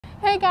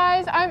Hey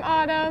guys, I'm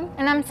Autumn.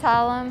 And I'm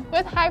Salem.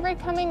 With hybrid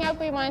coming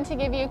up, we wanted to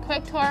give you a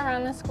quick tour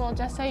around the school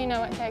just so you know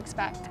what to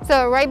expect.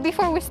 So right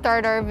before we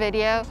start our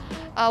video,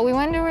 we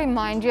wanted to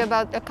remind you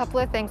about a couple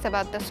of things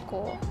about the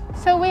school.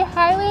 So we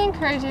highly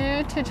encourage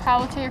you to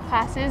travel to your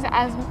classes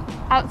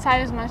outside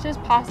as much as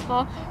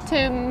possible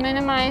to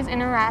minimize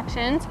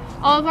interactions.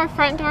 All of our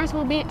front doors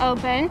will be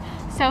open,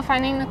 so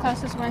finding the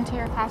closest one to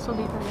your class will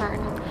be preferred.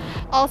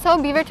 Also,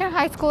 Beaverton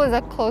High School is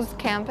a closed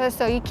campus,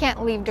 so you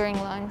can't leave during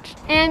lunch.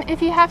 And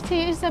if you have to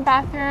use the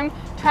bathroom,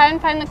 try and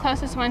find the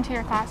closest one to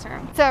your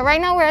classroom. So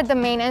right now we're at the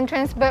main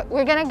entrance, but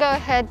we're gonna go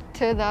ahead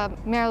to the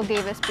Merrill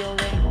Davis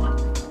building.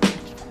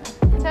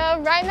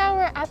 So right now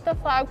we're at the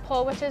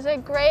flagpole, which is a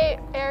great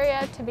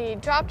area to be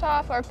dropped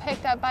off or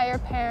picked up by your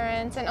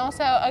parents, and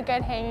also a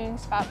good hanging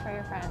spot for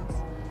your friends.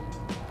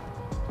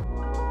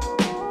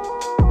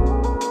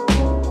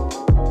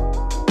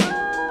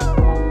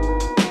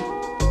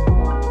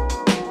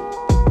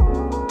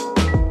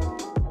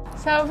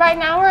 So right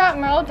now we're at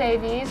Merle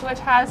Davies, which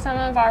has some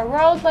of our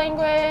world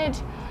language,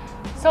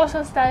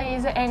 social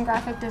studies, and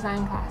graphic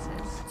design classes.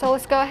 So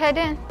let's go ahead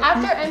in.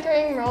 After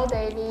entering Merle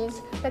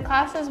Davies, the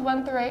classes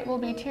 1 through 8 will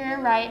be to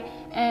your right,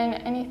 and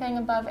anything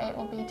above 8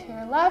 will be to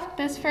your left.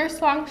 This first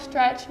long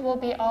stretch will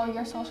be all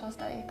your social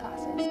studies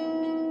classes.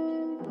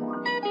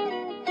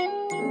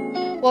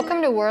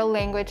 Welcome to World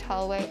Language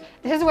Hallway.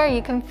 This is where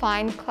you can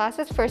find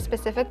classes for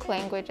specific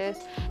languages.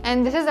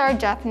 And this is our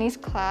Japanese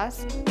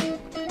class.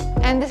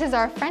 And this is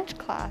our French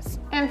class.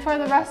 And for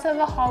the rest of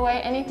the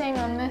hallway, anything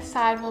on this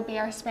side will be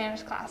our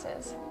Spanish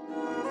classes.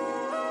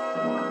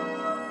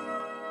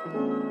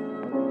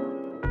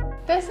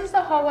 This is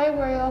the hallway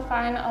where you'll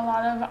find a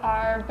lot of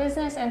our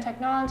business and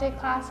technology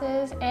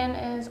classes, and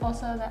is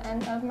also the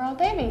end of Merle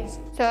Davies.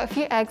 So if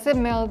you exit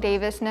Merrill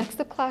Davis next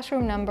to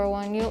classroom number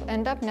 1, you'll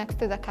end up next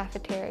to the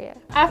cafeteria.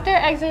 After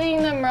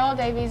exiting the Merle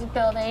Davies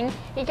building,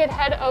 you could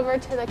head over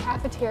to the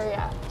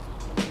cafeteria.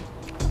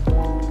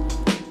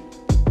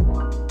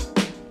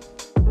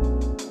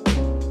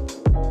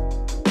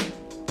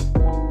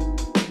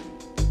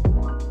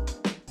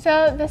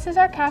 So this is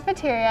our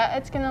cafeteria.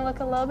 It's going to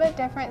look a little bit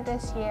different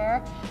this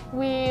year.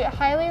 We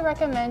highly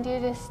recommend you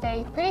to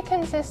stay pretty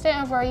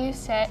consistent of where you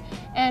sit,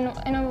 and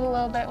in a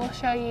little bit we'll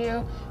show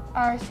you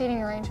our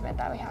seating arrangement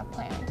that we have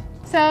planned.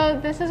 So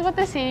this is what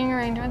the seating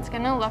arrangement's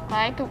going to look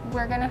like.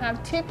 We're going to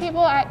have 2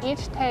 people at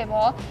each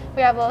table.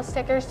 We have little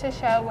stickers to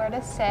show where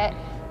to sit.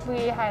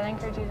 We highly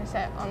encourage you to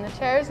sit on the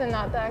chairs and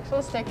not the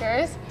actual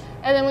stickers.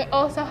 And then we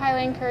also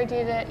highly encourage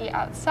you to eat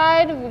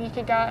outside. You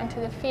could go out into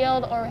the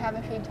field, or we have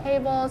a few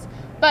tables,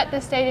 but the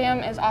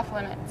stadium is off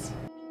limits.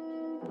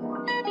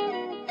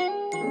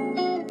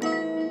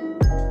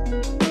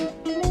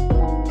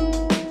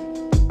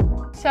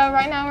 So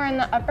right now we're in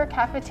the upper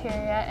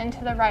cafeteria, and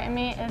to the right of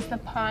me is the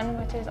pond,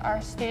 which is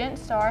our student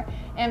store,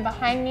 and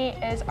behind me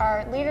is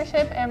our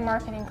leadership and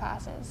marketing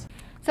classes.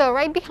 So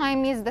right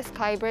behind me is the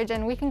Sky Bridge,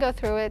 and we can go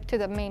through it to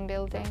the main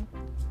building.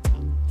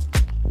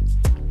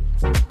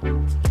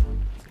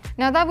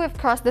 Now that we've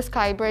crossed the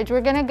Sky Bridge,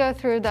 we're gonna go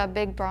through the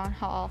Big Brown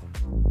Hall.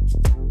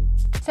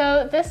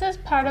 So this is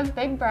part of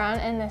Big Brown,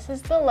 and this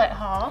is the Lit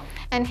Hall.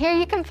 And here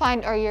you can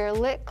find all your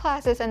lit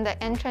classes and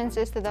the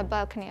entrances to the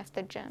balcony of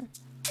the gym.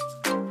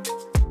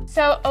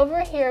 So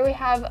over here we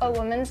have a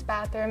women's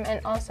bathroom and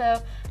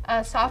also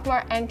a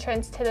sophomore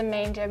entrance to the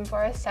main gym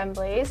for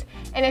assemblies.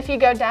 And if you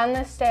go down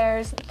the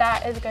stairs,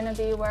 that is going to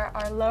be where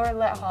our lower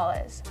lit hall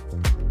is.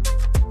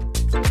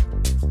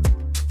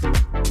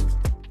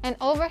 And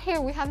over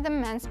here we have the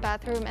men's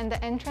bathroom and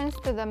the entrance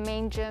to the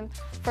main gym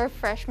for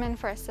freshmen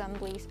for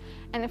assemblies.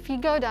 And if you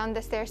go down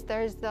the stairs,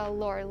 there's the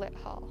lower lit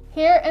hall.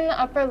 Here in the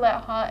upper lit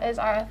hall is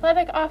our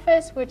athletic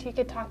office, which you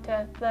could talk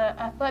to the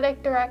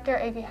athletic director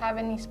if you have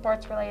any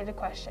sports related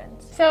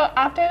questions. So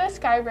after the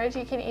Sky Bridge,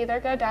 you can either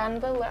go down to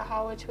the lit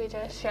hall, which we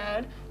just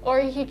showed, or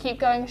you could keep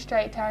going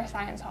straight to our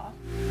science hall.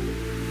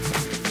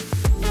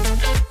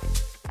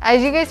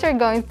 As you guys are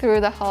going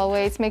through the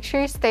hallways, make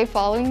sure you stay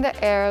following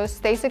the arrows,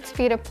 stay 6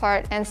 feet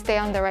apart, and stay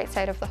on the right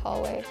side of the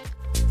hallway.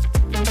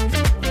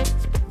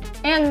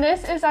 And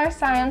this is our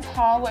science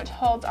hall, which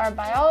holds our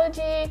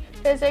biology,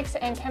 physics,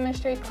 and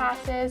chemistry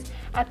classes.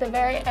 At the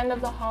very end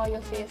of the hall,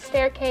 you'll see a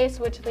staircase,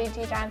 which leads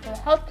you down to the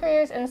health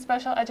careers and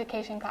special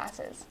education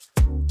classes.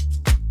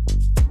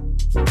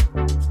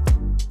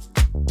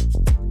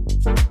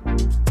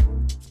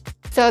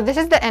 So this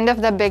is the end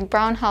of the Big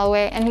Brown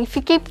hallway, and if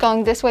you keep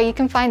going this way, you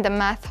can find the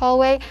math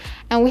hallway,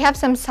 and we have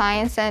some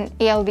science and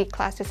ELD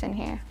classes in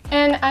here.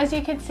 And as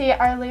you can see,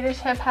 our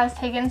leadership has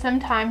taken some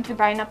time to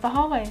brighten up the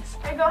hallways.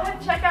 Hey, go ahead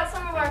and check out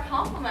some of our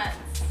compliments.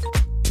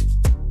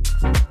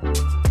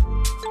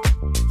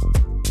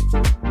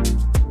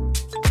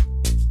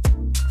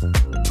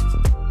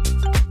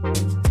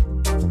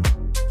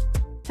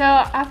 So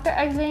after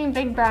exiting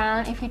Big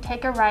Brown, if you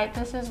take a right,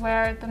 this is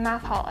where the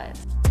math hall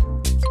is.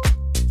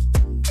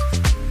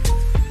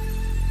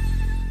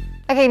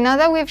 Okay, now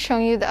that we've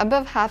shown you the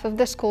above half of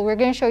the school, we're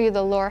going to show you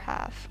the lower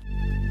half.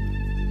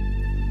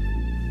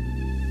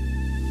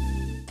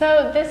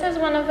 So this is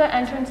one of the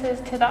entrances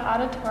to the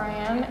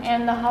auditorium,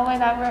 and the hallway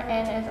that we're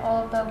in is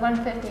all of the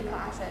 150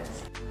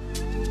 classes.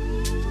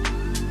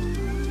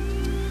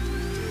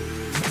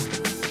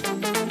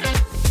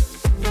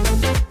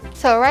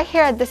 So right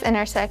here at this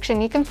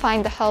intersection, you can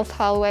find the health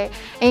hallway,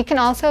 and you can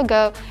also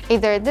go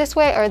either this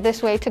way or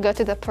this way to go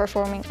to the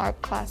performing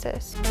art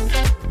classes.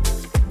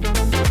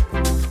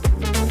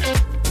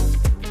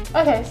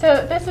 Okay,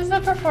 so this is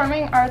the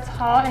Performing Arts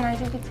Hall, and as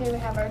you can see we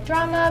have our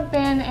drama,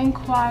 band, and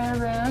choir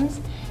rooms,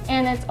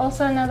 and it's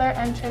also another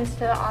entrance to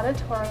the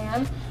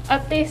auditorium.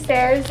 Up these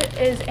stairs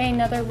is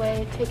another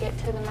way to get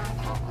to the math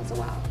hall as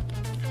well.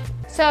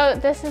 So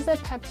this is the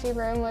Pepsi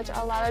room, which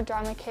a lot of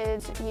drama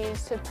kids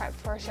use to prep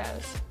for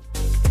shows.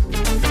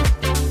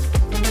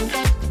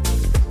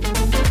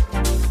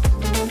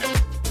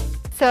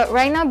 So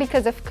right now,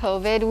 because of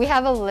COVID, we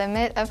have a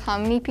limit of how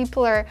many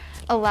people are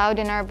allowed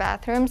in our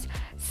bathrooms.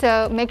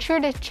 So make sure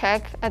to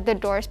check at the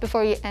doors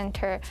before you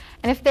enter.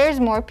 And if there's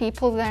more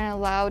people than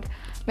allowed,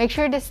 make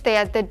sure to stay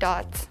at the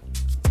dots.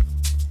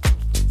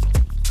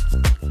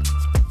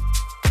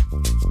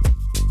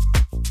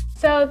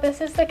 So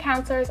this is the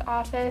counselor's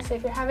office.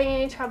 If you're having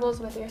any troubles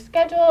with your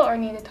schedule or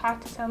need to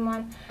talk to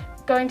someone,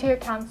 going to your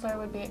counselor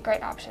would be a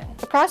great option.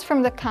 Across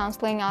from the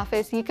counseling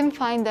office, you can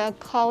find the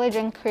College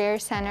and Career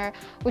Center,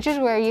 which is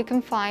where you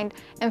can find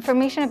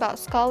information about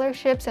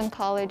scholarships and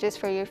colleges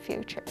for your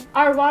future.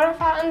 Our water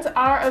fountains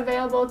are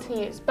available to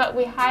use, but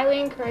we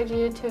highly encourage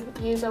you to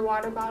use a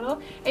water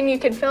bottle, and you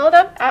can fill it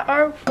up at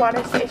our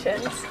water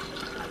stations.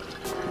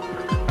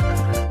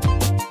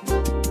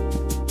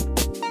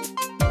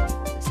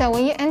 So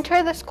when you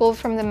enter the school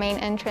from the main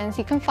entrance,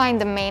 you can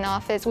find the main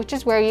office, which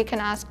is where you can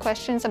ask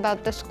questions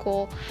about the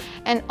school,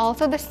 and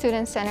also the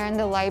student center and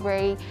the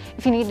library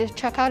if you need to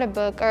check out a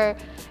book or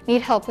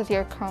need help with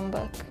your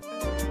Chromebook.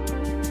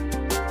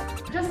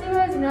 Just so you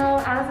guys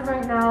know, as of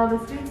right now, the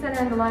student center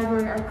and the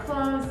library are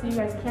closed, so you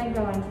guys can't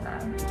go into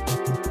them.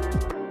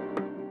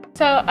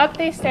 So up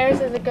these stairs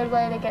is a good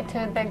way to get to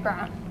the big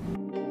ground.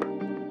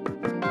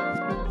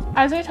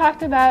 As we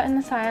talked about in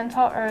the science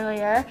hall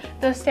earlier,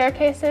 those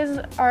staircases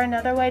are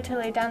another way to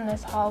lead down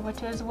this hall,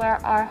 which is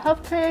where our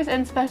health careers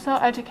and special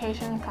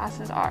education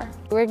classes are.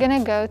 We're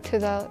gonna go to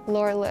the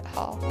lower lit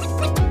hall.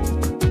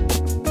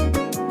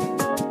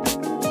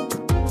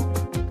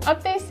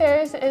 Up these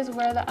stairs is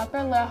where the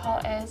upper lit hall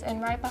is,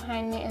 and right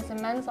behind me is the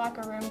men's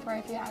locker room for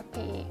if you have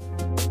PE.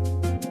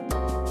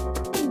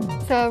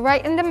 So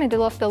right in the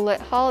middle of the lit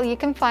hall, you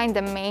can find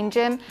the main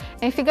gym.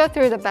 And if you go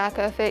through the back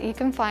of it, you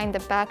can find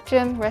the back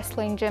gym,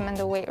 wrestling gym, and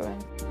the weight room.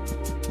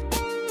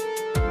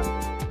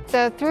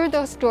 So through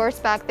those doors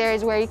back there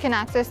is where you can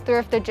access three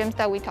of the gyms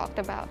that we talked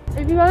about.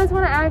 If you guys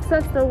want to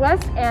access the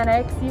West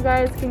Annex, you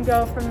guys can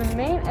go from the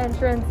main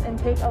entrance and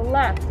take a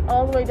left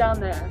all the way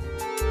down there.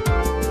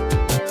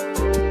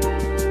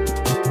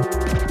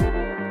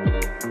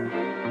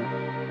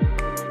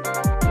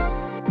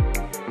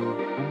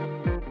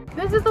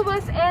 This is the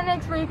West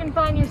Annex, where you can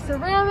find your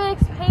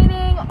ceramics,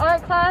 painting,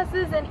 art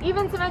classes, and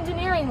even some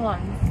engineering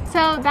ones.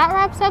 So that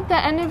wraps up the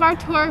end of our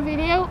tour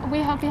video.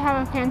 We hope you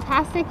have a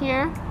fantastic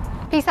year.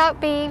 Peace out,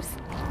 Beavs!